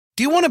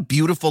Do you want a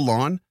beautiful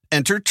lawn?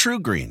 Enter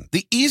TruGreen,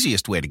 the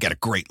easiest way to get a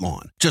great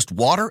lawn. Just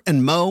water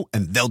and mow,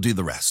 and they'll do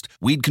the rest.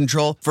 Weed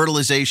control,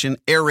 fertilization,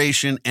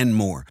 aeration, and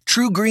more.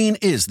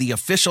 TruGreen is the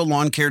official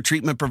lawn care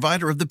treatment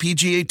provider of the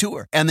PGA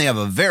Tour, and they have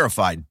a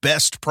verified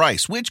best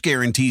price, which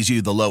guarantees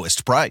you the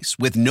lowest price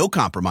with no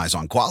compromise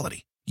on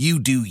quality. You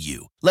do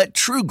you. Let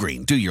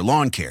TruGreen do your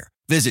lawn care.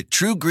 Visit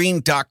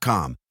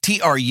TruGreen.com,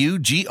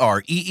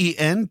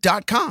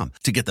 TruGreen.com,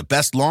 to get the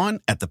best lawn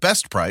at the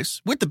best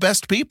price with the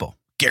best people.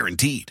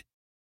 Guaranteed.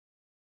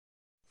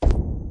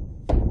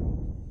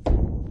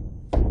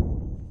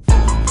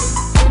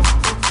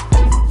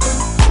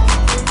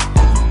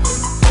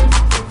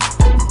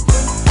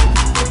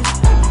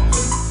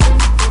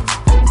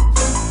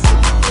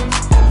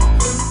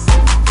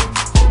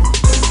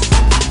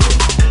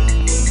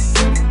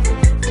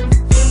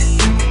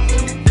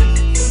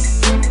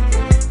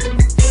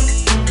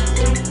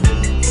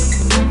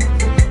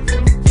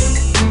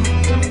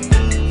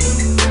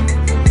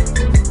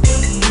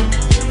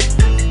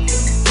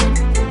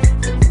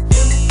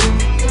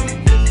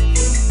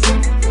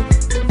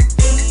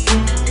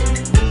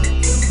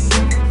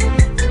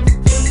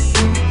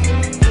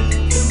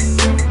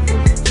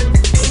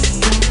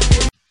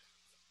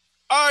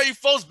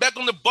 Folks, back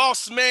on the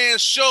Boss Man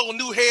Show,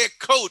 new head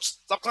coach,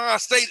 South Carolina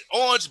State,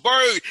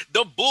 Orangeburg,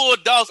 the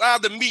Bulldogs out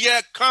of the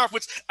MEAC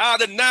Conference,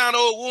 out of the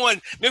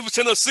 901, Memphis,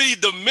 Tennessee,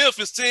 the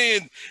Memphis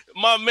 10.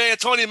 My man,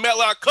 Tony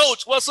Matlock.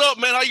 Coach, what's up,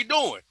 man? How you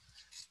doing?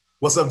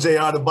 What's up,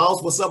 JR, the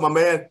boss? What's up, my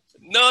man?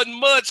 Nothing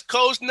much,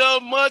 Coach.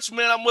 Nothing much,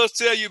 man. I must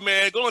tell you,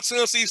 man. Going to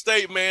Tennessee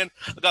State, man.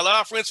 I got a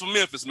lot of friends from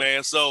Memphis,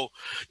 man. So,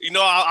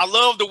 I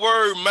love the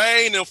word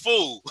 "main" and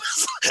 "fool."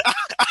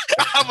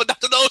 I've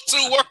adopted those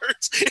two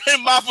words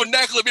in my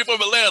vernacular being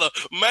from Atlanta,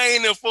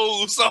 "main" and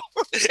 "fool." So,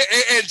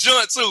 and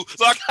 "junt" too.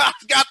 So I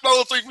got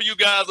those three for you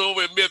guys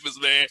over in Memphis,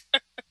 man.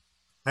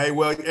 Hey,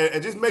 well,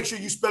 and just make sure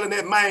you spelling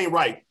that "main"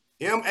 right.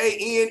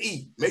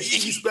 M-A-N-E. Make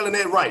sure you spelling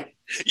that right.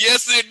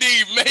 Yes,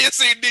 indeed.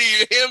 Yes,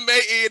 indeed.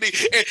 M-A-N-E.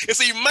 And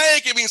see, main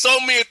can mean so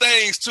many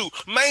things, too.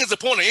 Main is a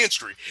point of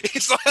entry.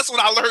 So that's what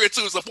I learned,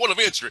 too. It's a point of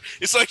entry.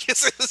 It's like it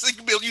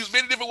can be used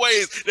many different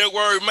ways, that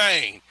word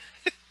main.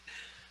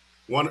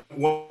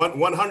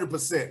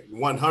 100%.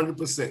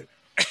 100%.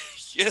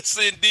 Yes,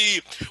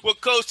 indeed. Well,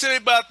 Coach, tell me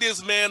about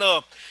this, man.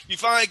 You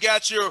finally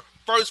got your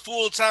first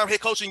full-time head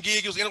coaching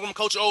gig. You was interim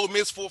coach of Ole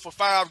Miss for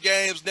 5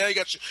 games. Now you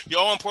got your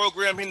own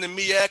program here in the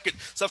MEAC at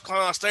South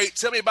Carolina State.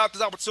 Tell me about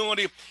this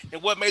opportunity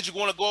and what made you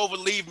want to go over,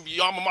 leave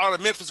your alma mater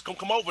Memphis,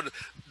 come over to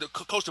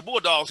coach the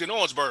Bulldogs in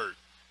Orangeburg.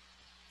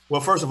 Well,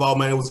 first of all,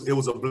 man, it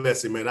was a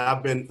blessing, man.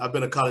 I've been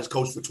a college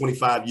coach for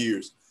 25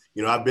 years.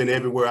 I've been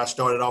everywhere. I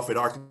started off at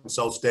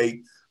Arkansas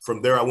State.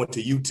 From there, I went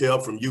to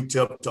UTEP. From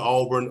UTEP to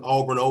Auburn,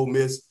 Ole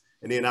Miss,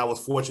 and then I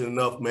was fortunate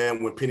enough,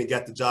 man, when Penny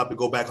got the job to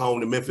go back home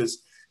to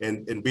Memphis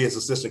and be his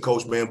assistant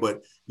coach, man.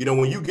 But,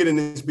 when you get in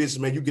this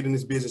business, man, you get in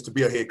this business to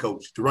be a head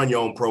coach, to run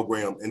your own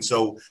program. And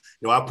so,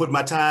 I put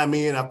my time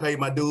in, I paid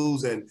my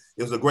dues, and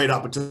it was a great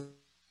opportunity,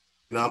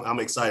 and I'm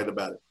excited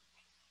about it.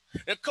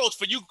 And, Coach,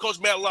 for you, Coach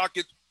Matlock,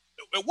 at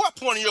what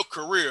point in your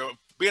career,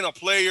 being a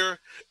player,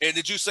 and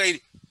did you say,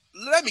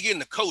 let me get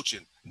into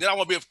coaching, then I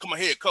want to become a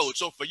head coach?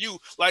 So for you,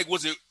 like,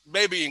 was it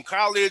maybe in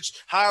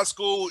college, high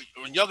school,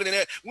 or younger than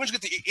that? When did you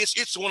get the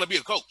itch to want to be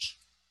a coach?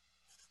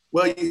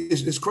 Well,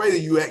 it's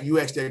crazy you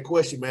asked that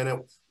question,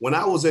 man. When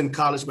I was in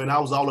college, man, I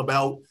was all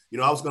about,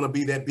 I was going to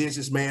be that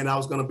businessman. I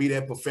was going to be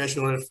that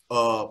professional,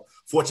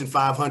 Fortune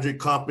 500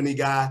 company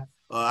guy.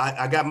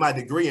 I got my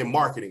degree in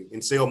marketing,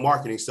 in sales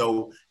marketing.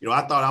 So,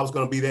 I thought I was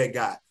going to be that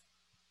guy.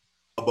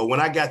 But when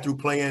I got through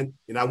playing,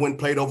 and I went and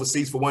played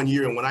overseas for 1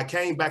 year, and when I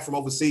came back from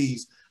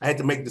overseas, I had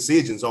to make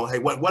decisions on, hey,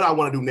 what I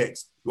want to do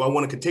next. Do I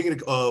want to continue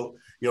to,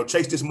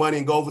 chase this money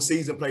and go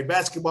overseas and play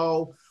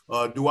basketball?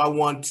 Do I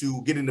want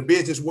to get in the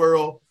business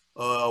world?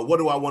 What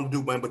do I want to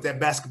do, man? But that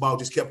basketball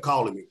just kept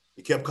calling me.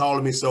 It kept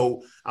calling me.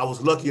 So I was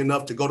lucky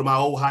enough to go to my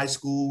old high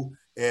school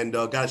and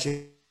got a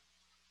chance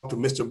to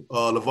Mr.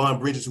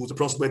 LaVon Bridges, who was the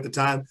principal at the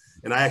time.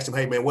 And I asked him,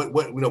 hey, man,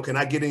 what can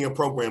I get in your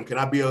program? Can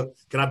I be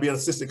an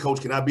assistant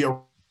coach? Can I be a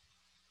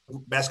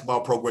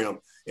basketball program?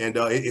 And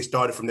it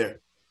started from there.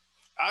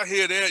 I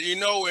hear that,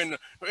 and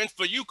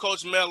for you,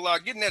 Coach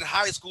Matlock, getting that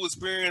high school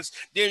experience,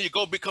 then you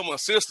go become an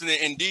assistant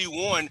in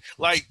D1.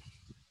 Like,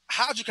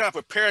 how'd you kind of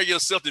prepare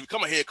yourself to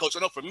become a head coach? I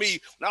know for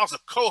me, when I was a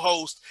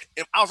co-host,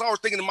 and I was always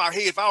thinking in my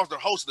head, if I was the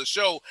host of the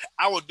show,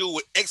 I would do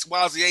it X,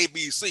 Y, Z, A,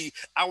 B, C.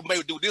 I would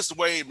maybe do this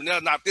way,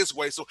 but not this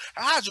way. So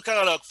how'd you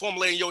kind of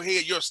formulate in your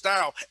head your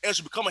style as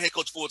you become a head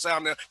coach full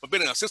time now, but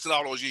being an assistant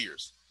all those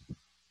years?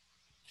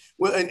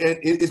 Well, and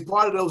it's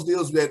part of those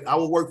deals that I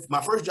will work.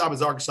 My first job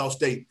is Arkansas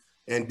State,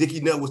 and Dickie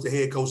Nutt was the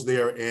head coach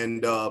there,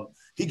 and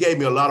he gave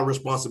me a lot of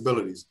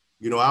responsibilities.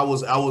 I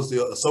was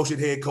the associate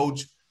head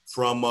coach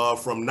from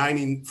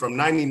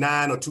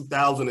 99 or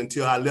 2000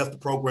 until I left the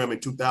program in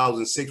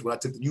 2006 when I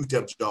took the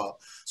UTEP job.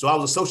 So I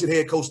was associate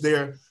head coach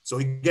there. So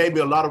he gave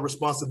me a lot of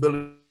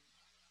responsibility.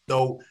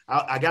 So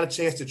I got a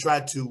chance to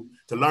try to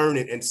learn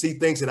and see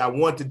things that I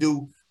wanted to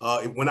do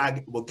when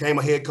I became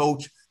a head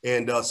coach.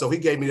 And so he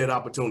gave me that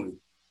opportunity.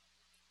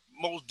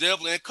 Most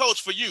definitely. And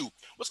coach, for you,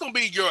 what's going to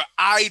be your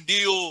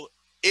ideal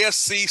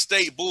SC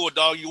State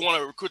Bulldog you want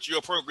to recruit to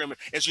your program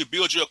as you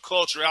build your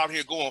culture out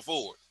here going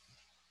forward?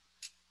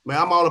 Man,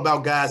 I'm all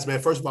about guys, man,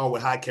 first of all,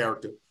 with high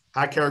character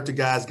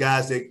guys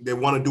that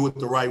want to do it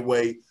the right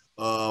way.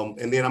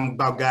 And then I'm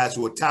about guys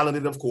who are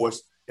talented, of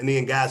course, and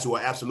then guys who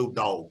are absolute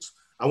dogs.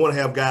 I want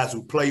to have guys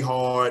who play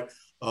hard,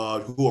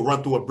 who will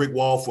run through a brick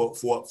wall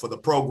for the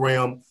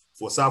program,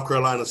 for South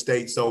Carolina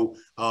State. So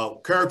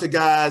character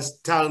guys,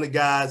 talented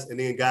guys, and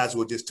then guys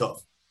who are just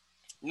tough.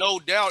 No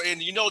doubt.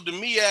 And, you know, the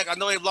MEAC, I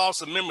know they've lost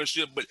some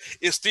membership, but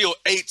it's still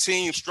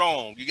 18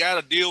 strong. You got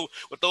to deal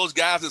with those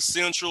guys at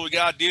Central. You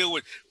got to deal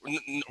with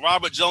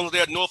Robert Jones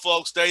there at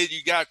Norfolk State.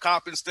 You got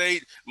Coppin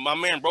State. My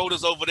man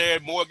Broders over there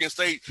at Morgan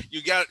State.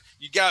 You got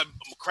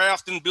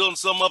Crafton building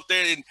some up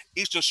there in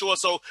Eastern Shore.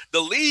 So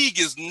the league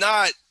is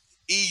not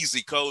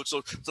easy, coach.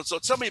 So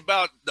tell me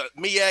about the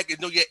MEAC. You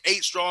know, you get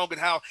 8 strong and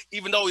how,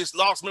 even though it's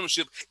lost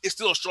membership, it's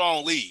still a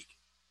strong league.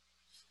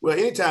 Well,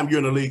 anytime you're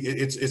in a league, you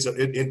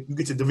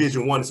get to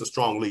Division I, it's a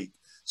strong league.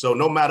 So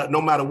no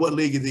matter what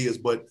league it is,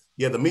 but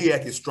yeah, the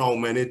MEAC is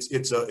strong, man.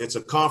 It's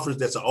a conference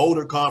that's an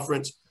older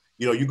conference.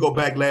 You know, you go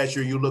back last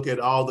year, you look at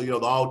all the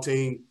all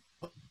team,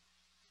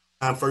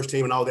 first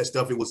team, and all that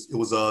stuff. It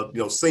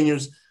was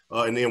seniors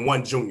and then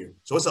one junior.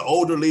 So it's an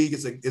older league.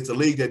 It's a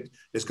league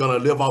that's going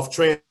to live off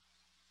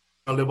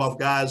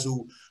guys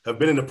who have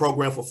been in the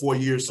program for 4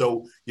 years.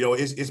 So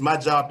it's my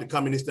job to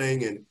come in this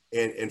thing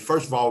and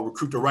first of all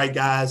recruit the right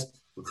guys.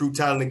 Recruit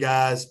talented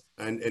guys,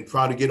 and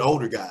try to get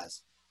older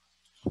guys.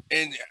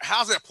 And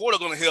how's that portal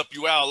going to help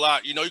you out a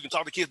lot? You know, you can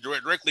talk to kids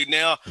directly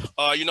now.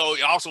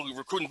 Also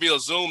recruiting via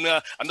Zoom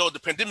now. I know the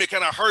pandemic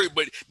kind of hurt,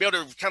 but be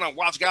able to kind of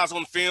watch guys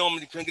on film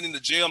and you can get in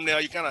the gym now.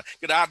 You kind of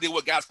get an idea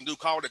what guys can do,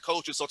 call the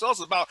coaches. So tell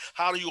us about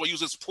how you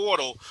use this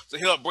portal to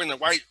help bring the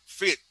right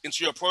fit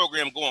into your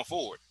program going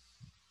forward.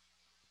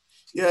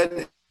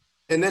 Yeah.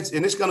 And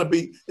it's gonna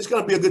be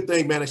a good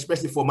thing, man,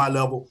 especially for my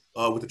level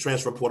with the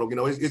transfer portal. You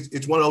know,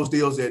 it's one of those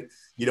deals that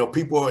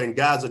people and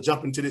guys are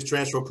jumping to this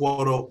transfer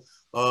portal,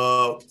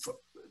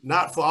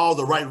 not for all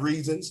the right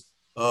reasons,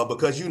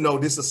 because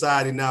this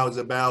society now is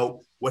about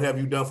what have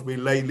you done for me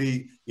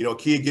lately. A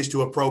kid gets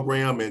to a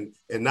program and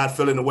not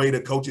feeling the way the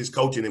coach is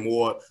coaching him,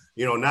 or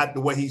not the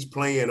way he's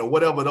playing, or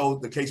whatever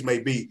the case may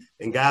be,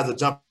 and guys are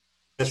jumping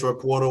to the transfer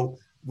portal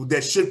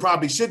that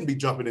shouldn't be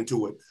jumping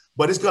into it.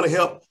 But it's going to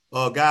help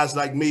guys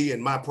like me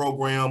and my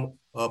program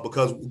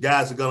because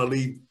guys are going to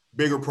leave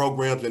bigger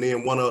programs and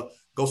then want to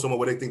go somewhere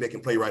where they think they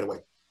can play right away.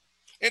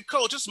 And,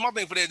 Coach, just my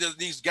thing for that,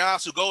 these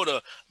guys who go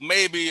to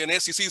maybe an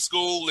SEC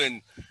school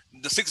and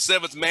the 6th,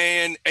 7th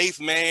man,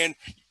 8th man,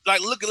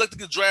 like look at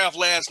the draft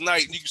last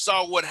night and you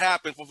saw what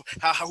happened for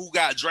who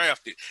got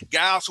drafted.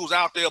 Guys who's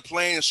out there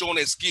playing and showing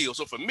their skills.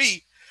 So, for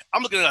me,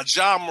 I'm looking at a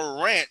John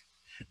Morant,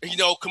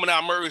 coming out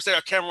of Murray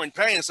State, Cameron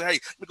Payne, and say, hey,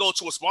 let me go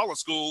to a smaller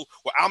school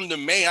where I'm the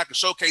man. I can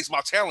showcase my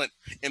talent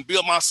and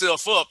build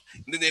myself up,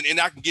 and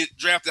I can get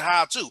drafted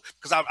high too,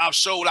 because I've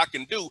showed what I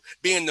can do,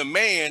 being the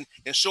man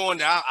and showing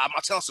that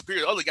my talent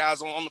superior to other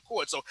guys on the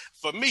court. So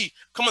for me,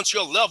 coming to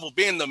your level,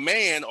 being the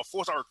man or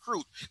four-star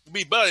recruit, would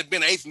be better than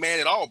being an 8th man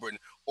at Auburn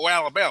or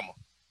Alabama.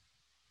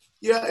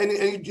 Yeah, and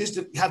you just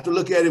have to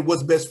look at it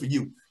what's best for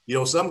you.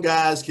 Some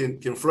guys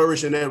can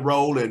flourish in that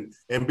role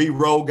and be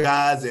role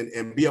guys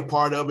and be a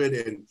part of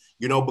it. And,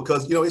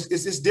 because,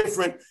 it's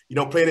different,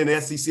 playing in the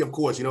SEC, of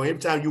course. Every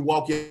time you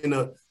walk in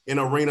an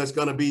arena, it's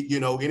going to be,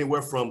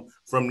 anywhere from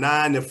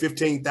 9 to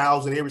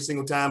 15,000 every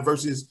single time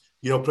versus,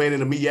 playing in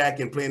the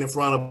MEAC and playing in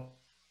front of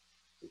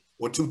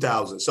or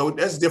 2,000. So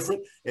that's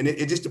different. And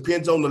it just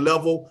depends on the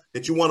level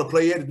that you want to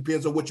play at. It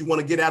depends on what you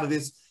want to get out of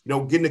this,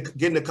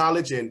 getting to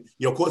college. And,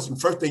 of course, the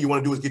first thing you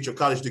want to do is get your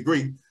college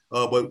degree.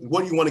 But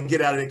what do you want to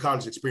get out of that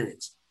college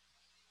experience?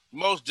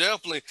 Most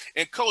definitely.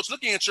 And, Coach,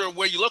 looking at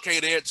where you're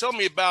located at, tell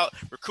me about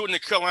recruiting the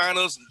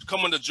Carolinas,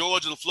 coming to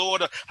Georgia and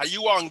Florida, how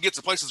you all can get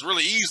to places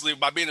really easily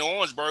by being in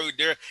Orangeburg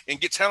there and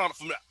get talent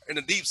from in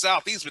the deep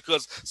Southeast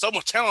because so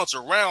much talent's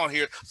around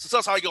here. So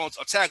that's how you're going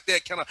to attack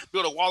that, kind of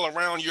build a wall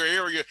around your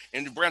area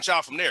and branch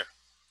out from there.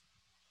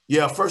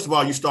 Yeah, first of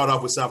all, you start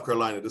off with South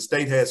Carolina. The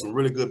state has some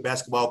really good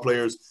basketball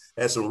players,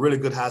 has some really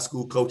good high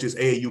school coaches,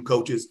 AAU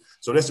coaches.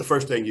 So that's the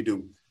first thing you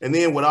do. And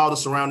then with all the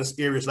surrounding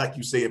areas, like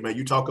you said, man,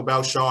 you talk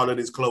about Charlotte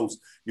is close.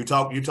 You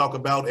talk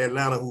about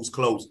Atlanta, who's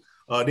close.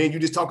 Then you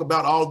just talk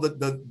about all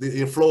the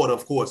in Florida,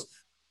 of course.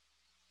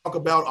 Talk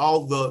about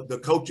all the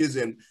coaches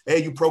and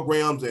AAU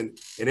programs and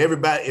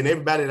everybody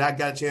that I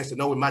got a chance to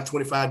know in my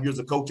 25 years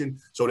of coaching.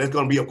 So that's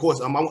going to be, of course,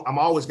 I'm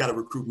always got to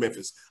recruit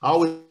Memphis. I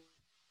always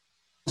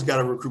got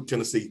to recruit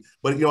Tennessee.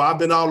 But, I've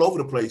been all over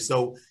the place.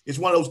 So it's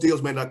one of those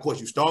deals, man, that, of course,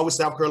 you start with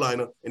South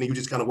Carolina and then you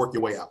just kind of work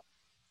your way out.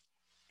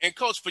 And,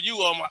 Coach, for you,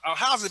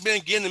 how's it been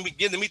getting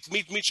to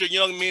meet your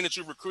young men that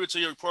you recruited to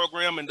your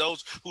program and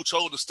those who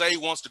chose to stay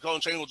once the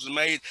coaching change was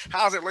made?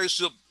 How's that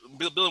relationship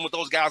building with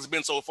those guys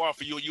been so far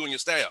for you and your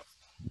staff?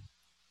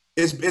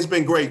 It's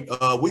been great.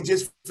 We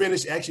just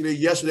finished. Actually,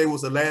 yesterday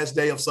was the last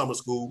day of summer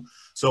school,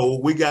 so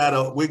we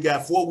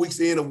got 4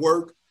 weeks in of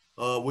work.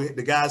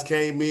 The guys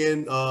came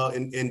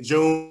in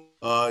June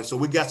So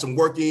we got some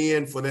work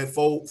in for that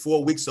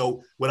 4 weeks.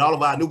 So with all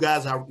of our new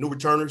guys, our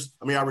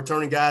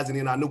returning guys, and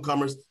then our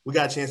newcomers, we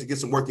got a chance to get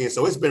some work in.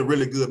 So it's been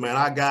really good, man.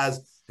 Our guys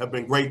have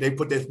been great. They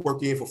put this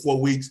work in for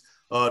 4 weeks.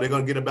 They're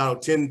going to get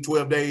about 10,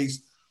 12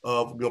 days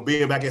of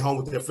being back at home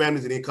with their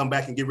families, and then come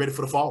back and get ready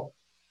for the fall.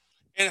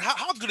 And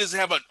how good is it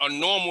to have a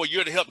normal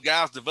year to help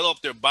guys develop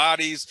their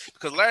bodies?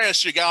 Because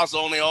last year, guys were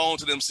on their own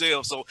to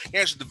themselves. So you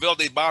actually develop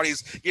their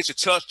bodies, get you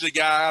touch the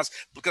guys,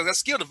 because that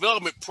skill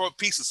development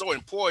piece is so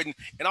important.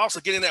 And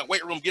also getting in that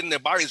weight room, getting their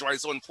bodies right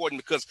is so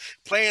important, because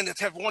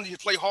wanting you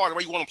to play hard the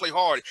way you want to play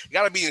hard, you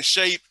got to be in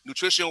shape,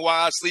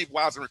 nutrition-wise,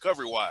 sleep-wise, and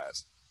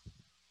recovery-wise.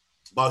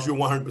 Boss, you're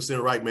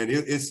 100% right, man.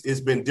 It's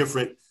been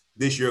different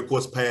this year, of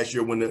course, past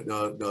year when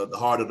the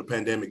heart of the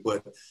pandemic.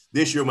 But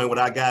this year, man, with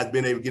our guys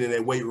being able to get in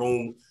that weight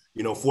room,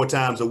 4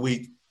 times a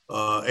week,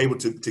 able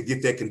to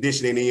get that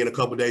conditioning in a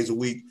couple of days a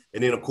week.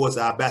 And then, of course,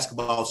 our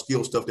basketball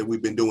skill stuff that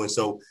we've been doing.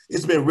 So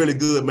it's been really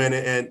good, man.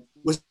 And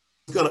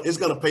it's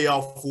gonna pay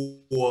off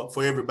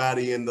for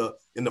everybody in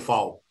the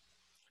fall.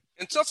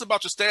 And tell us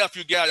about your staff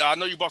you got. I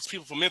know you brought some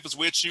people from Memphis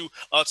with you.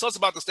 Tell us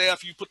about the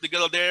staff you put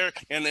together there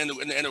and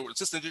the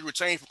assistant you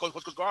retained from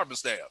Coach Garvin's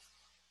staff.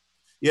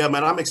 Yeah,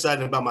 man, I'm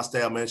excited about my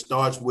staff, man. It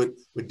starts with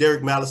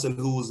Derek Mallison,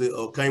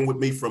 who came with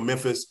me from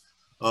Memphis.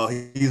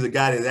 He's a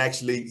guy that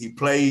actually he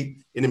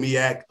played in the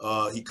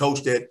MEAC. He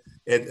coached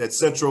at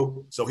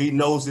Central, so he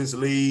knows this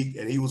league,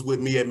 and he was with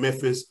me at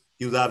Memphis.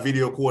 He was our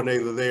video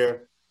coordinator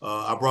there.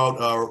 I brought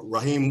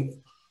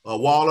Raheem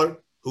Waller,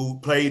 who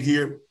played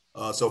here,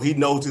 so he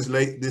knows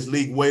this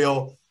league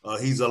well.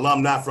 He's an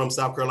alumni from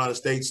South Carolina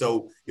State,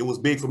 so it was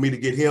big for me to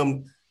get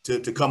him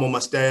to come on my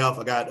staff.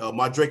 I got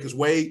Mardrakus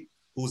Wade,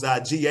 who's our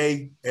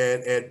GA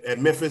at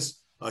Memphis.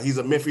 He's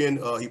a Memphian.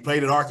 He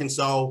played at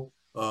Arkansas.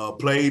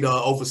 Played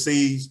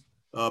overseas,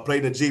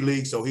 played in the G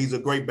League, so he's a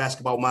great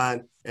basketball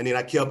mind. And then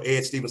I kept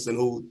Ed Stevenson,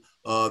 who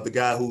the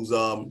guy who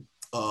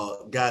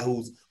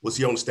was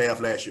here on the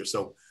staff last year.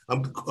 So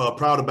I'm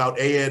proud about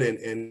Ed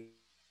and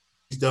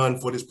he's done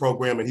for this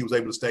program, and he was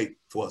able to stay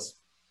for us.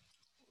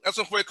 That's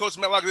one for you, Coach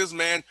Matt, like this,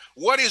 man.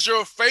 What is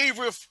your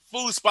favorite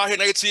food spot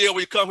here in ATL when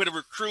you come here to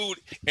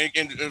recruit and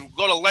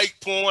go to Lake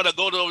Point or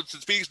go to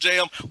Peach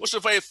Jam? What's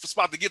your favorite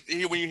spot to get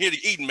here when you're here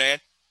to eating, man?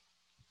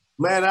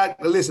 Man, I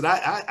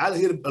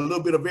hit a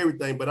little bit of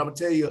everything, but I'm gonna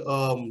tell you,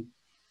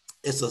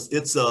 it's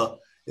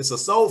a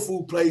soul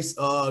food place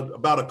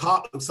about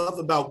something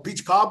about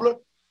peach cobbler.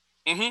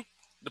 Mm-hmm.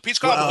 The peach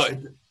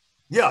cobbler.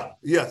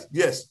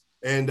 Yes,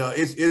 and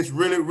it's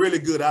really, really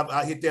good.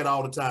 I hit that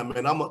all the time,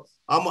 man. I'm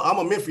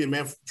a Memphian,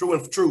 man, true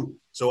and true.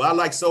 So I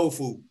like soul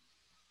food.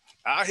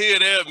 I hear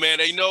that, man.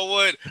 You know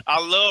what?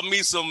 I love me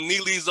some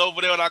Neely's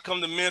over there when I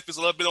come to Memphis.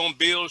 I love it on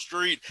Beale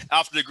Street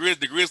after the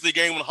Grizzly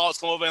game when the Hawks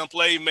come over and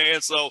play, man.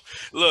 So,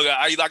 look,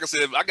 like I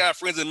said, I got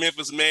friends in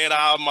Memphis, man.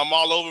 I'm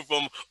all over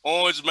from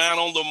Orange Mound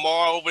on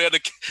Lamar over there to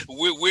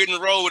Whitten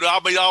Road.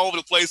 I'll be all over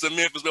the place in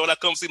Memphis, man, when I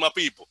come see my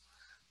people.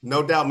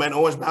 No doubt, man.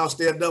 Orange Mound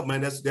stand up, man.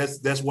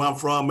 That's where I'm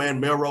from, man.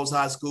 Melrose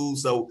High School.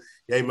 So,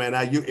 hey, man,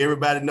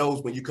 everybody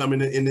knows when you come in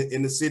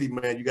the city,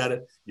 man, you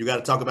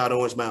gotta talk about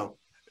Orange Mound.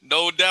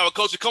 No doubt.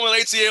 Coach, you're coming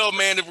to ATL,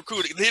 man, to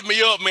recruit. Hit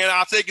me up, man.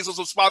 I'll take you to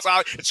some spots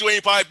that you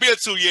ain't probably been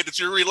to yet that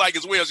you really like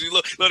as well. So you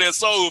love that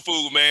soul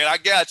food, man. I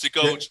got you,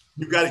 Coach.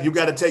 You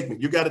got to take me.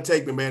 You got to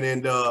take me, man.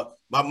 And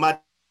my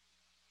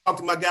talk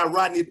to my guy,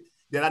 Rodney,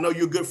 that I know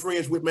you're good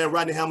friends with, man,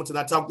 Rodney Hamilton.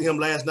 I talked to him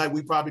last night.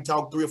 We probably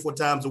talk 3 or 4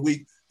 times a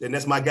week. And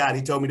that's my guy. And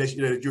he told me that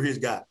you're his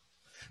guy.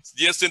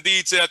 Yes,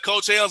 indeed.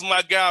 Coach Hale's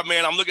my guy,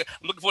 man. I'm looking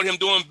for him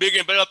doing bigger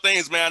and better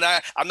things, man.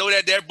 I know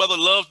that brother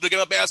loves to get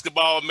up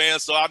basketball, man.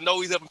 So I know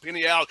he's helping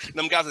Penny out and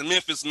them guys in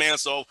Memphis, man.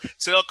 So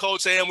tell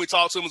Coach Hale we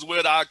talk to him as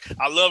well. I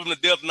love him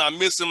to death and I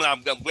miss him. And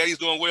I'm glad he's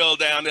doing well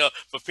down there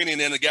for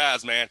Penny and the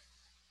guys, man.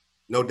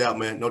 No doubt,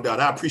 man. No doubt.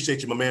 I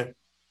appreciate you, my man.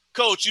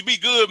 Coach, you be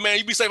good, man.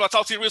 You be safe. I'll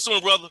talk to you real soon,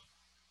 brother.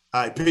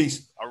 All right,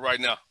 peace. All right,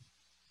 now.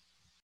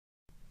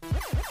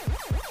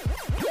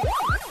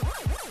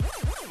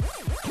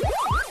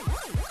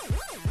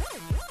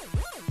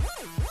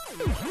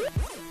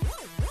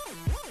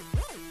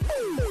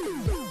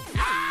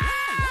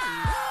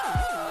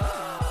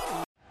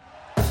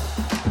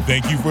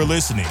 Thank you for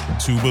listening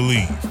to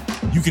Believe.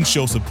 You can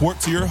show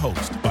support to your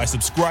host by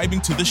subscribing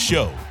to the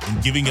show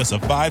and giving us a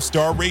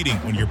 5-star rating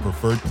on your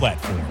preferred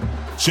platform.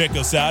 Check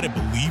us out at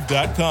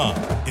Believe.com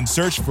and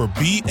search for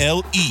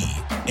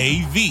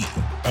BLEAV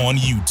on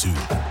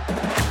YouTube.